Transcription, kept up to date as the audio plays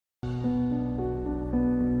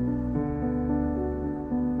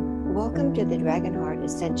Welcome to the Dragonheart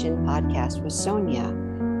Ascension podcast with Sonia,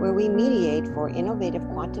 where we mediate for innovative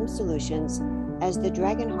quantum solutions as the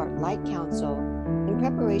Dragonheart Light Council in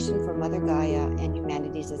preparation for Mother Gaia and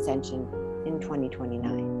humanity's ascension in 2029.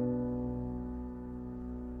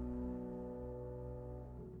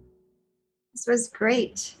 This was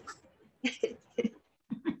great.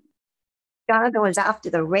 Jonathan was off to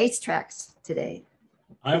the racetracks today.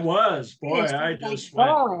 I was. Boy, I just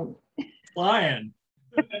went flying.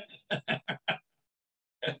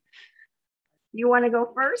 You want to go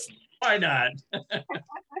first? Why not?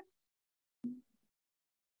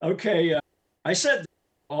 Okay. I said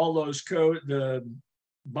all those codes, the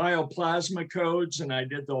bioplasma codes, and I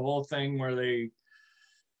did the whole thing where they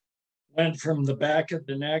went from the back of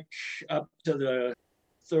the neck up to the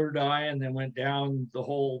third eye and then went down the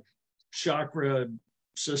whole chakra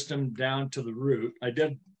system down to the root. I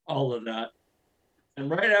did all of that. And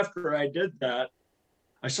right after I did that,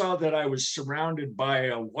 I saw that I was surrounded by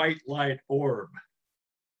a white light orb.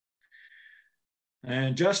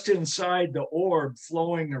 And just inside the orb,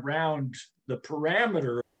 flowing around the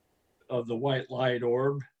parameter of the white light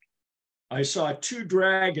orb, I saw two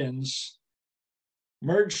dragons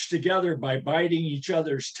merged together by biting each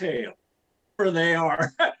other's tail. Where they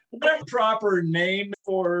are. What proper name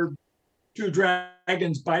for two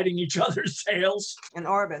dragons biting each other's tails? An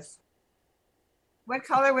orbis. What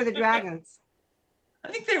color were the dragons?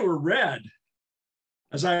 I think they were red,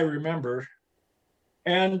 as I remember.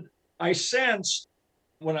 And I sensed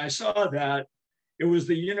when I saw that it was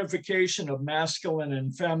the unification of masculine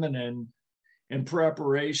and feminine in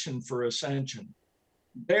preparation for ascension.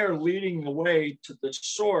 They're leading the way to the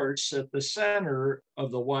source at the center of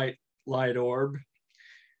the white light orb.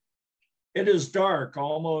 It is dark,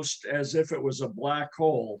 almost as if it was a black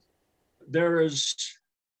hole. There is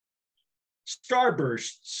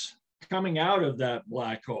starbursts coming out of that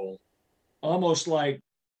black hole, almost like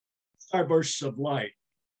starbursts of light.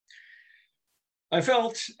 I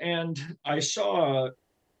felt and I saw a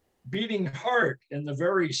beating heart in the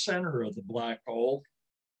very center of the black hole,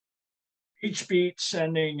 each beat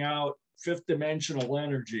sending out fifth dimensional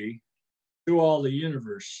energy to all the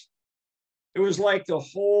universe. It was like the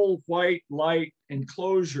whole white light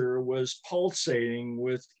enclosure was pulsating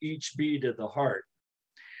with each beat of the heart.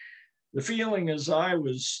 The feeling as I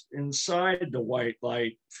was inside the white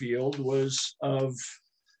light field was of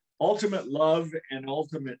ultimate love and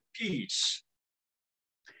ultimate peace.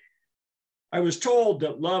 I was told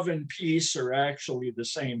that love and peace are actually the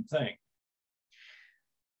same thing.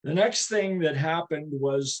 The next thing that happened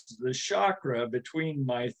was the chakra between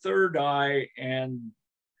my third eye and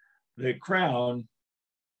the crown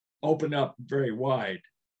opened up very wide.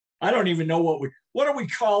 I don't even know what are we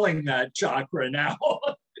calling that chakra now?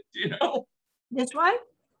 You know? This one?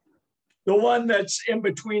 The one that's in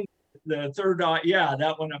between the third eye. Yeah,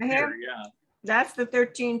 that one up there. Yeah. That's the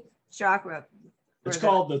 13th chakra. It's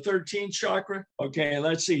called the 13th chakra. Okay,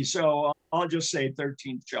 let's see. So I'll just say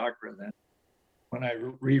 13th chakra then when I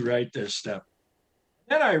rewrite this stuff.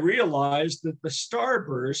 Then I realized that the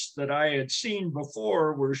starbursts that I had seen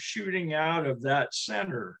before were shooting out of that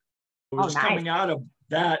center. It was coming out of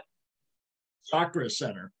that chakra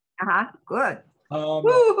center. Good.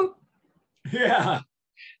 Yeah.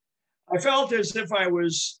 I felt as if I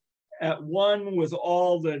was at one with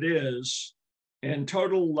all that is in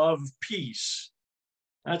total love, peace.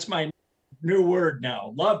 That's my new word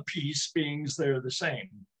now. Love, peace, beings, they're the same,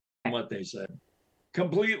 what they said.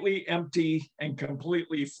 Completely empty and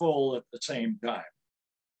completely full at the same time.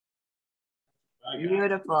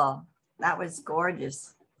 Beautiful. That was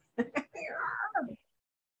gorgeous.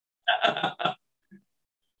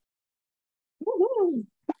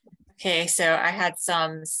 Okay, so I had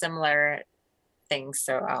some similar things,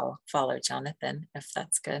 so I'll follow Jonathan if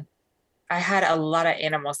that's good. I had a lot of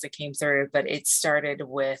animals that came through, but it started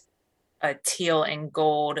with a teal and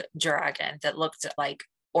gold dragon that looked like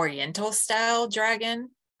Oriental style dragon.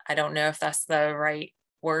 I don't know if that's the right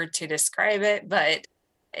word to describe it, but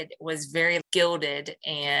it was very gilded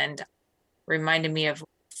and reminded me of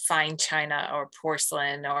fine china or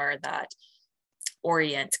porcelain or that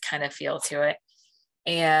Orient kind of feel to it.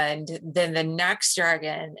 And then the next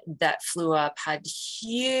dragon that flew up had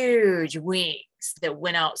huge wings that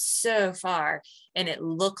went out so far, and it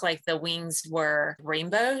looked like the wings were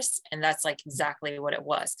rainbows. And that's like exactly what it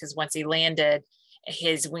was, because once he landed,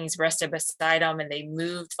 his wings rested beside him and they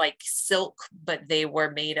moved like silk, but they were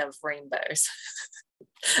made of rainbows.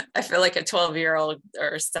 I feel like a 12-year-old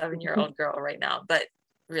or 7-year-old girl right now, but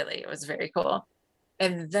really it was very cool.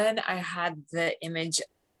 And then I had the image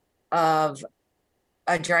of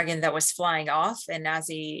a dragon that was flying off, and as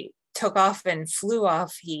he took off and flew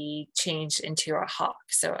off, he changed into a hawk,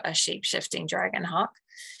 so a shape-shifting dragon hawk.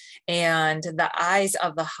 And the eyes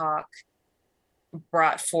of the hawk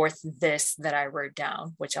brought forth this that I wrote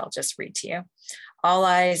down, which I'll just read to you. All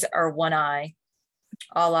eyes are one eye.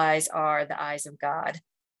 All eyes are the eyes of God.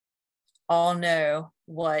 All know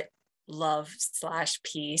what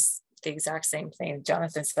love/peace, the exact same thing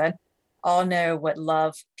Jonathan said. All know what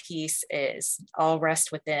love, peace is. All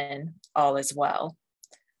rest within. All is well.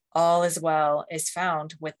 All is well is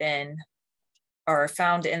found within, or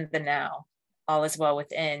found in the now. All is well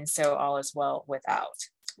within, so all is well without.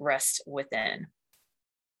 Rest within.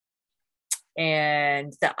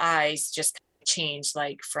 And the eyes just change,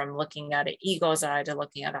 like from looking at an eagle's eye to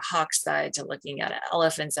looking at a hawk's eye to looking at an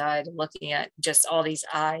elephant's eye to looking at just all these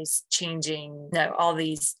eyes changing, no, all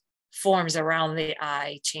these forms around the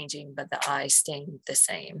eye changing, but the eye staying the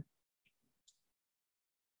same.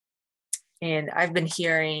 And I've been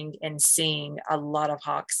hearing and seeing a lot of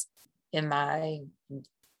hawks in my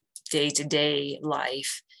day-to-day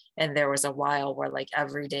life. And there was a while where like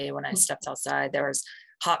every day when I stepped outside, there was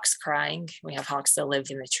hawks crying. We have hawks that live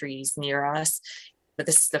in the trees near us, but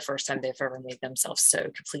this is the first time they've ever made themselves so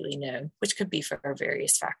completely known, which could be for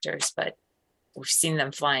various factors, but we've seen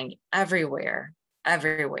them flying everywhere.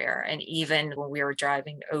 And even when we were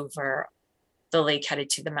driving over the lake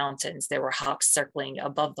headed to the mountains, there were hawks circling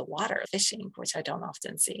above the water fishing, which I don't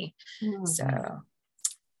often see. Mm-hmm. So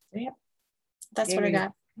yeah, that's what I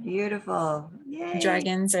got. Beautiful. Yay.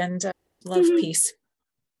 Dragons and love, peace.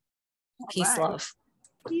 Peace, right. Love.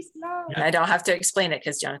 Peace, love. And I don't have to explain it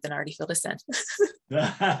because Jonathan already filled us in.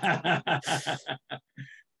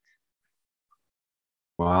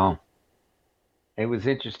 Wow. It was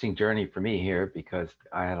an interesting journey for me here because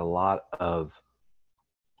I had a lot of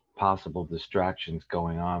possible distractions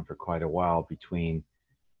going on for quite a while between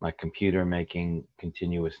my computer making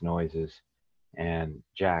continuous noises and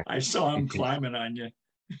Jack. I saw him climbing on you.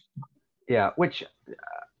 Yeah, which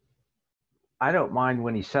I don't mind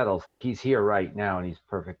when he settles. He's here right now and he's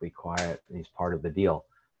perfectly quiet and he's part of the deal,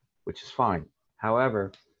 which is fine.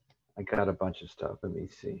 However, I got a bunch of stuff. Let me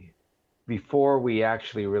see. Before we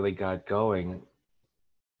actually really got going,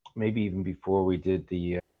 maybe even before we did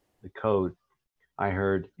the code, I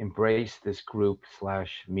heard embrace this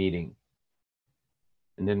group/meeting.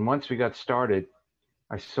 And then once we got started,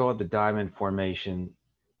 I saw the diamond formation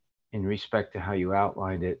in respect to how you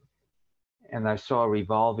outlined it. And I saw a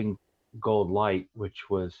revolving gold light, which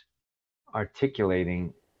was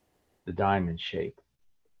articulating the diamond shape.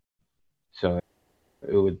 So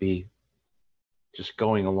it would be just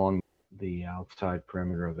going along the outside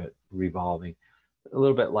perimeter of it, revolving, a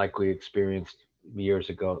little bit like we experienced years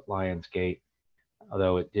ago at Lion's Gate,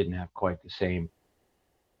 although it didn't have quite the same.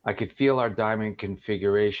 I could feel our diamond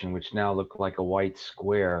configuration, which now looked like a white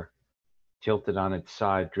square tilted on its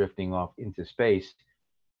side, drifting off into space,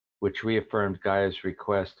 which reaffirmed Gaia's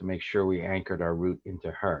request to make sure we anchored our root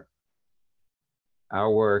into her.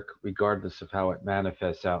 Our work, regardless of how it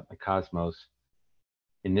manifests out in the cosmos,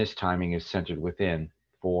 in this timing is centered within,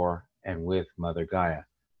 for, and with Mother Gaia.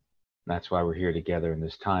 That's why we're here together in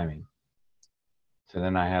this timing. So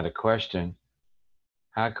then I had a question,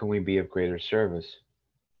 how can we be of greater service?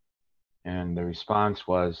 And the response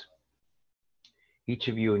was, each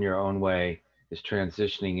of you in your own way is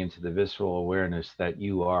transitioning into the visceral awareness that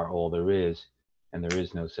you are all there is, and there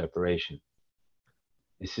is no separation.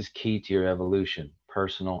 This is key to your evolution,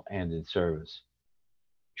 personal and in service.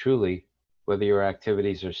 Truly, whether your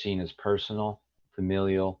activities are seen as personal,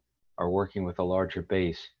 familial, or working with a larger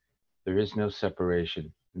base, there is no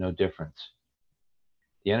separation, no difference.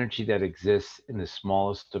 The energy that exists in the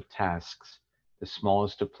smallest of tasks, the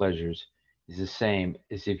smallest of pleasures, is the same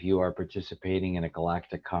as if you are participating in a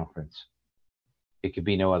galactic conference. It could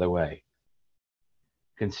be no other way.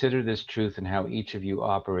 Consider this truth in how each of you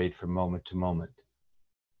operate from moment to moment.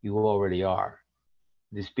 You already are.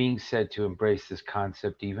 It is being said to embrace this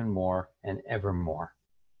concept even more and evermore.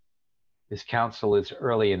 This council is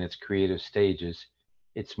early in its creative stages,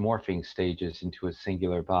 its morphing stages into a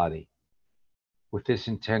singular body. With this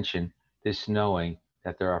intention, this knowing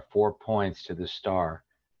that there are 4 points to the star,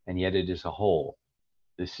 and yet it is a whole,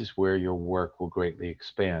 this is where your work will greatly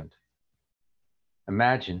expand.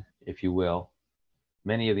 Imagine, if you will,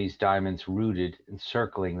 many of these diamonds rooted,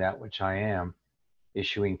 encircling that which I am,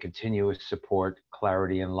 issuing continuous support,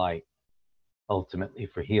 clarity, and light, ultimately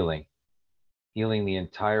for healing the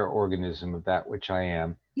entire organism of that which I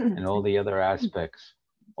am, and all the other aspects,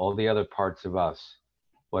 all the other parts of us,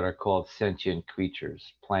 what are called sentient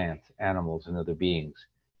creatures, plants, animals, and other beings.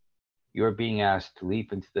 You are being asked to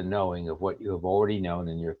leap into the knowing of what you have already known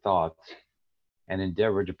in your thoughts, and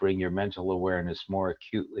endeavor to bring your mental awareness more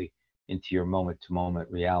acutely into your moment-to-moment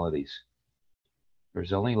realities.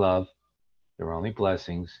 There's only love, there are only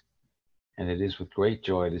blessings, and it is with great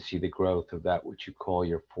joy to see the growth of that which you call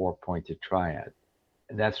your four-pointed triad.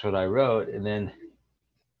 And that's what I wrote. And then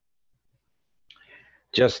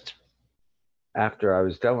just after I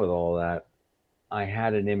was done with all that, I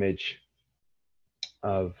had an image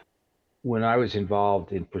of when I was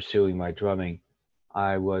involved in pursuing my drumming,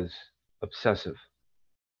 I was obsessive.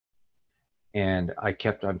 And I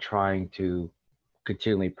kept on trying to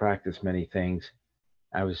continually practice many things.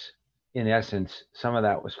 I was, in essence, some of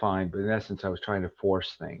that was fine, but in essence, I was trying to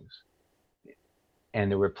force things.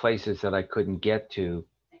 And there were places that I couldn't get to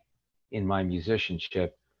in my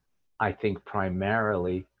musicianship, I think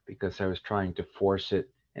primarily because I was trying to force it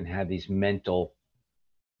and had these mental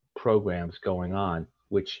programs going on,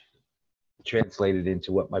 which translated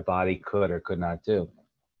into what my body could or could not do.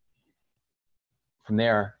 From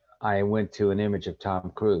there, I went to an image of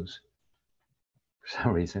Tom Cruise, for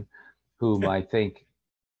some reason, whom I think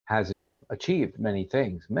has achieved many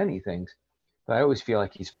things, but I always feel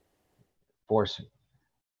like he's forcing.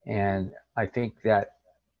 And I think that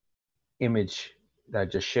image that I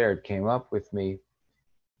just shared came up with me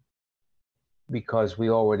because we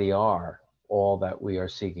already are all that we are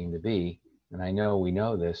seeking to be. And I know we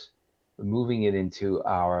know this, but moving it into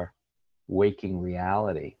our waking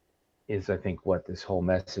reality is, I think, what this whole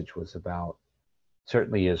message was about.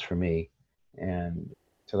 Certainly is for me. And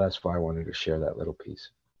so that's why I wanted to share that little piece.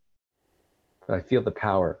 But I feel the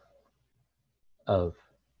power of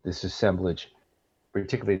this assemblage,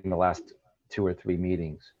 particularly in the last 2 or 3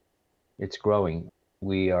 meetings. It's growing.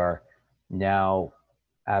 We are now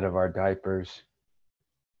out of our diapers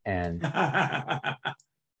and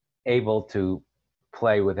able to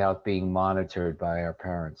play without being monitored by our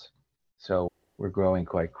parents. So we're growing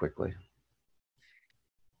quite quickly.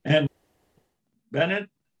 And Bennett,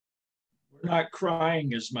 we're not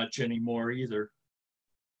crying as much anymore either.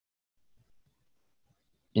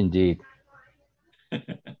 Indeed.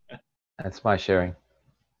 That's my sharing.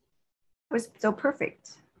 It was so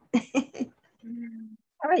perfect.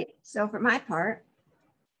 All right, so for my part,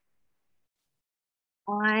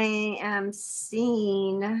 I am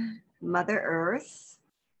seeing Mother Earth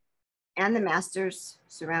and the masters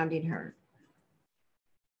surrounding her.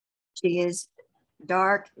 She is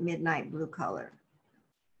dark midnight blue color.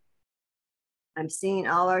 I'm seeing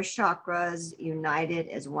all our chakras united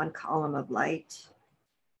as one column of light,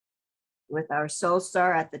 with our soul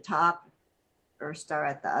star at the top, Earth star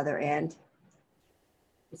at the other end.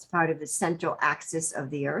 It's part of the central axis of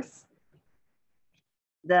the Earth.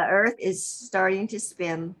 The Earth is starting to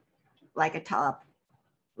spin like a top,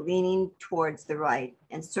 leaning towards the right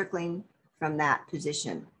and circling from that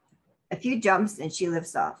position. A few jumps and she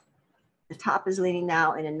lifts off. The top is leaning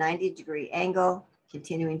now in a 90-degree angle,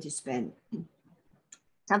 continuing to spin.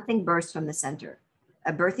 Something bursts from the center,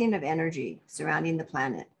 a birthing of energy surrounding the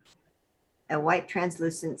planet, a white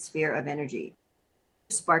translucent sphere of energy,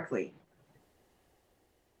 sparkly.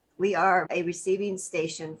 We are a receiving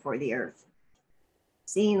station for the Earth,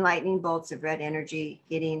 seeing lightning bolts of red energy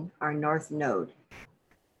hitting our north node.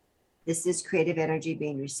 This is creative energy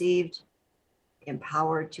being received,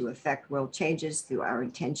 empowered to affect world changes through our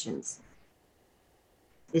intentions.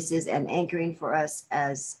 This is an anchoring for us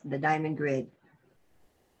as the diamond grid.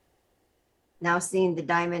 Now seeing the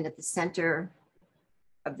diamond at the center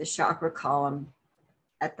of the chakra column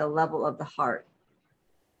at the level of the heart.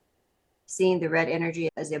 Seeing the red energy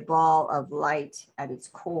as a ball of light at its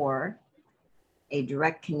core, a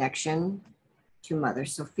direct connection to Mother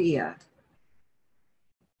Sophia.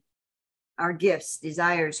 Our gifts,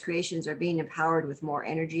 desires, creations are being empowered with more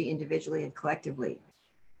energy individually and collectively.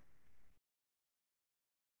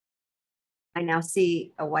 I now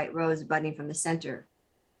see a white rose budding from the center,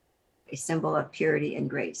 a symbol of purity and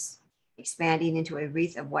grace, expanding into a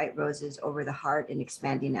wreath of white roses over the heart and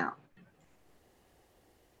expanding out.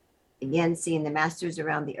 Again, seeing the masters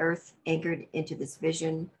around the Earth anchored into this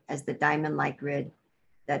vision as the diamond-like grid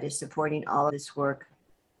that is supporting all of this work,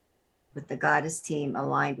 with the goddess team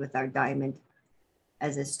aligned with our diamond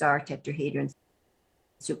as a star tetrahedron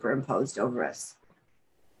superimposed over us.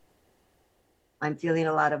 I'm feeling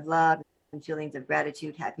a lot of love and feelings of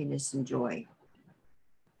gratitude, happiness, and joy.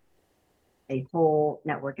 A whole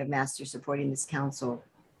network of masters supporting this council.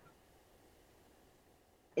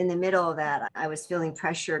 In the middle of that, I was feeling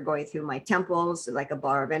pressure going through my temples, like a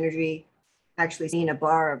bar of energy, actually seeing a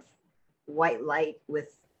bar of white light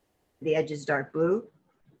with the edges dark blue,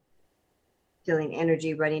 feeling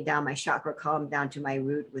energy running down my chakra column down to my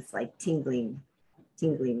root with like tingling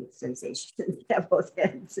sensations at both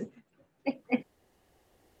ends.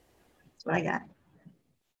 That's what I got.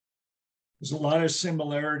 There's a lot of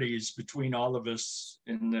similarities between all of us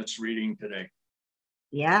in this reading today.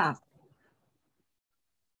 Yeah.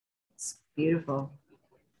 It's beautiful.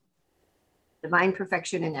 Divine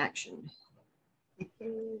perfection in action.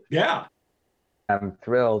 Yeah. I'm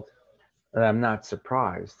thrilled, and I'm not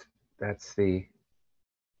surprised. That's the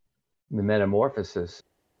metamorphosis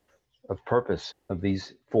of purpose of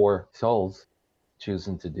these 4 souls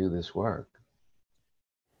choosing to do this work.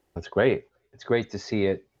 That's great. It's great to see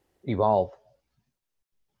it evolve.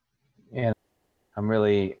 And I'm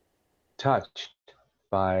really touched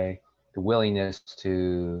by the willingness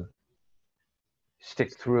to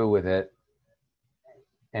stick through with it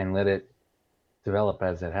and let it develop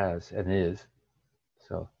as it has and is.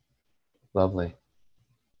 So lovely.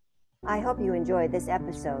 I hope you enjoyed this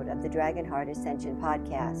episode of the Dragonheart Ascension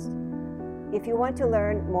podcast. If you want to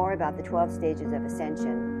learn more about the 12 stages of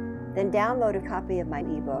ascension, then download a copy of my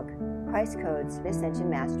ebook, Christ Codes Ascension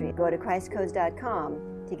Mastery. Go to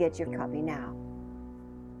christcodes.com to get your copy now.